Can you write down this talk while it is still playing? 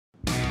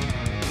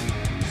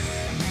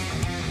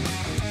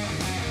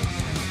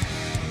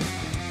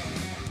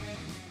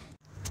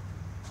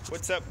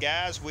What's up,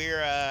 guys?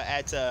 We're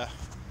at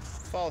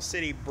Fall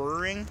City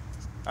Brewing.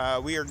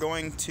 We are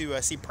going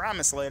to see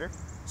Primus later,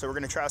 so we're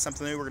going to try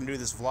something new. We're going to do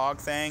this vlog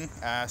thing,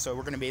 so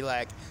we're going to be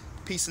like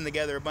piecing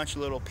together a bunch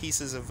of little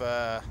pieces of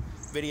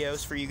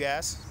videos for you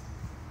guys.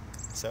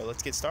 So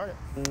let's get started.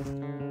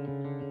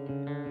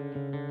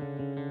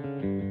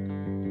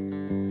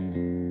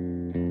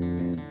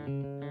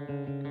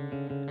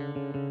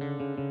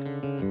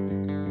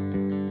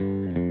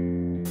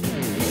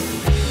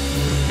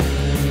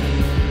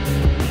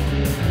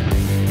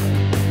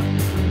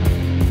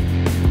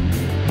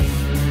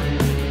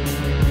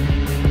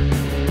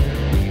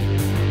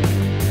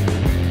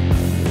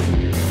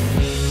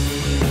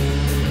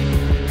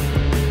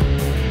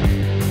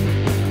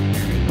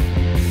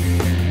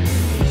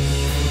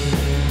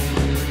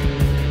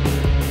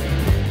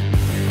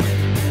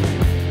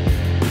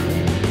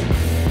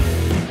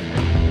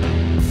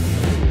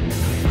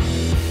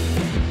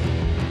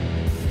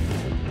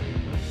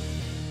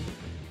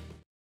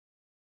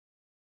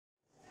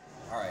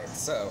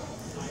 So,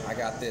 I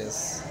got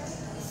this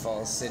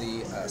Fall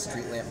City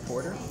Street Lamp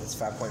Porter. It's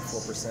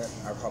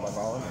 5.4% alcohol by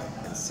volume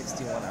and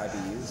 61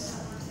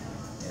 IBUs.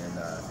 And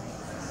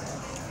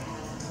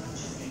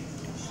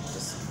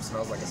just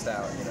smells like a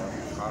stout, you know,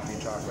 coffee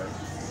and chocolate.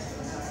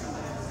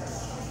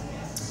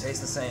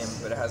 Tastes the same,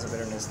 but it has a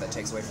bitterness that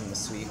takes away from the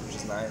sweet, which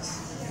is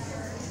nice.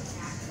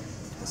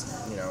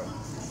 Just, you know,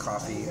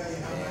 coffee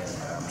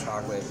and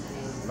chocolate.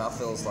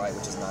 Mouthfeel is light,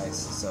 which is nice,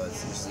 so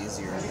it's just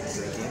easier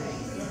drinking.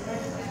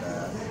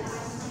 And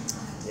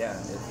yeah,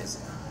 it's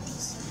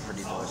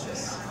pretty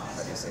delicious, if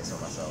I do say so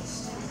myself.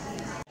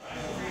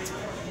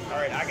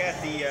 Alright, I got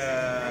the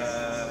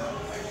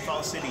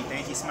Fall City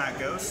Dainty Smack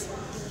Ghost.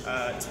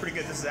 It's pretty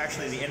good. This is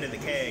actually the end of the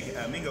keg.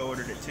 Mingo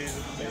ordered it too,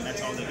 and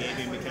that's all they gave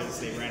him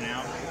because they ran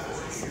out.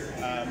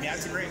 Yeah,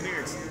 it's a great beer.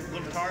 It's a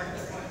little tart,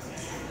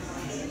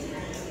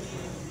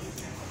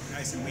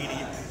 nice and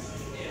weedy,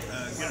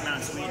 good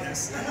amount of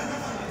sweetness.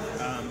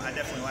 I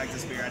definitely like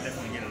this beer. I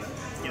definitely get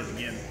it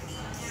again.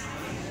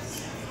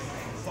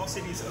 Fall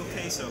City is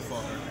okay so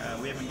far.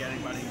 We haven't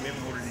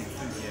ordered any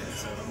food yet,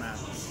 so I'm not,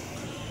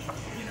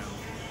 you know,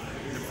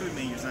 the food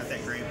menu is not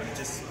that great, but it's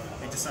just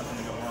something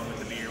to go along with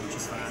the beer, which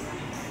is fine.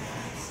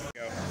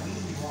 Go.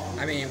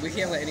 I mean, we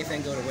can't let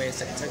anything go to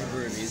waste at Kentucky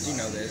Brew Reviews, you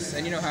know this,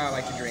 and you know how I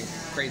like to drink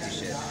crazy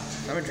shit.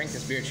 I'm gonna drink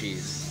this beer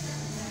cheese.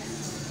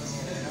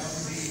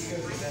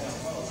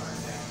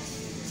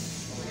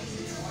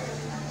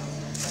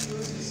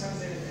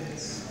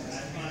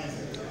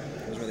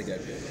 It was really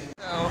good.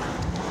 So,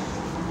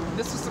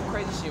 this was some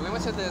crazy shit. We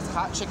went to this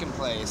hot chicken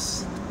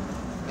place,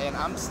 and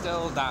I'm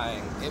still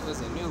dying. It was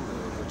in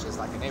Louisville, which is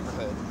like a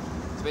neighborhood.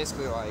 It's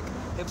basically like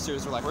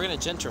hipsters were like, we're gonna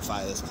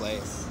gentrify this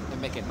place and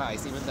make it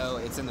nice, even though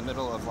it's in the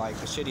middle of like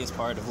the shittiest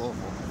part of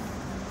Louisville.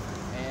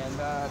 And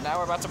now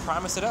we're about to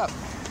Primus it up.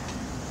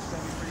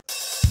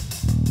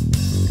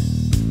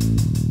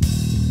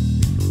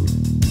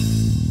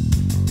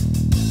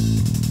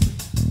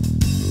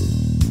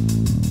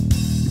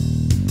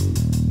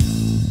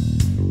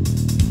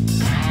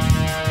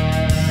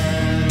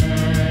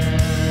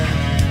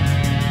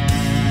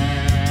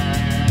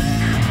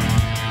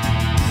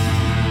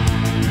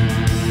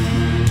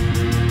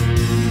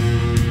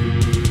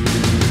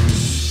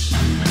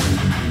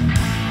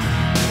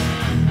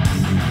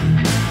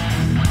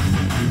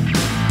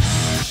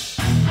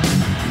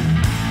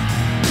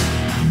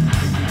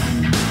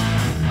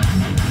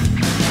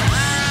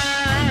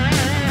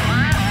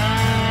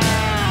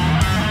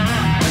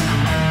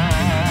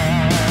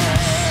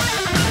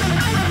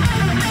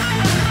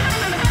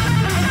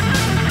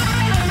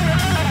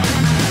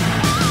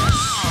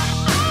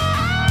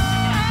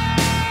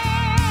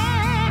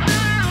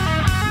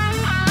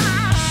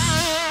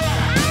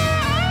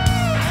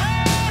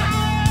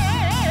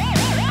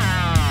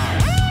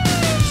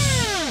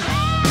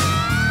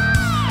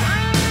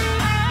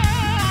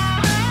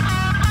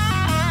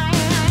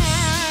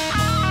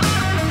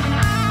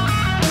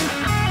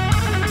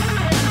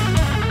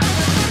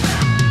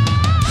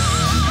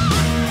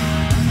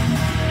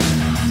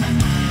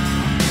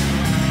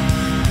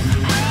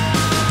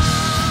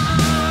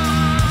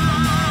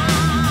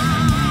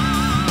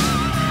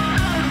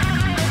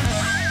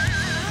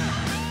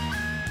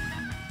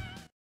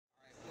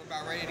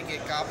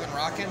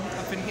 Rocking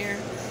up in here.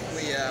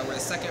 We're the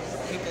second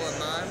people in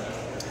line.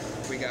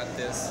 We got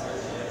this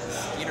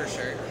Eater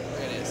shirt.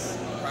 It is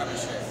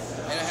Primus shirt,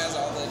 and it has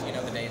all the, you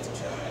know, the dates and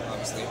shit,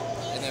 obviously.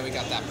 And then we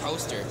got that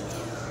poster.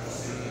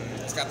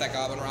 It's got that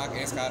Goblin Rock, and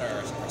it's got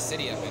our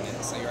city up in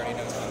it, so you already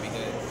know it's gonna be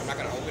good. I'm not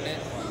gonna open it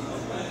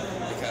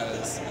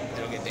because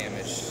it'll get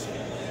damaged.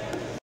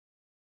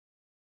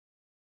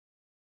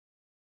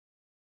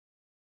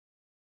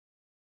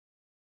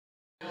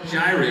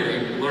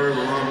 Gyrating, learn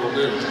alarm will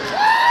do.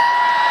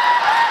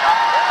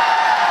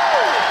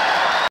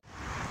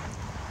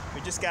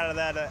 We just got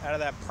out of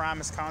that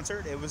Primus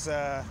concert. It was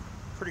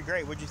pretty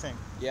great. What'd you think?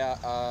 Yeah,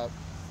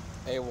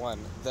 A1.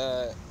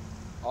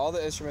 All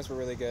the instruments were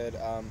really good.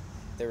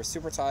 They were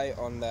super tight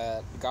on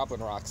that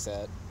Goblin Rock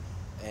set,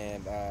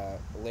 and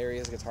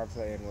Larry's guitar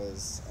playing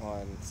was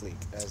on fleek,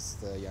 as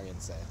the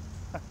youngins say.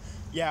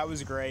 Yeah, it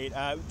was great.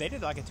 They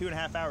did like a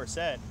 2.5 hour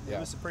set. It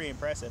was pretty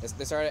impressive.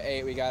 They started at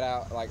 8. We got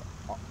out like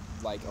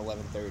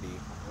 11:30,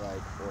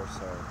 or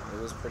so.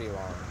 It was pretty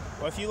long.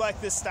 Well, if you like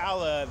this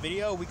style of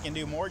video, we can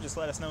do more. Just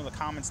let us know in the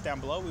comments down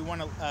below. We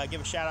want to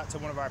give a shout out to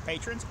one of our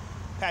patrons,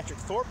 Patrick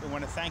Thorpe. We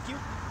want to thank you,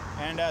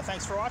 and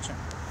thanks for watching.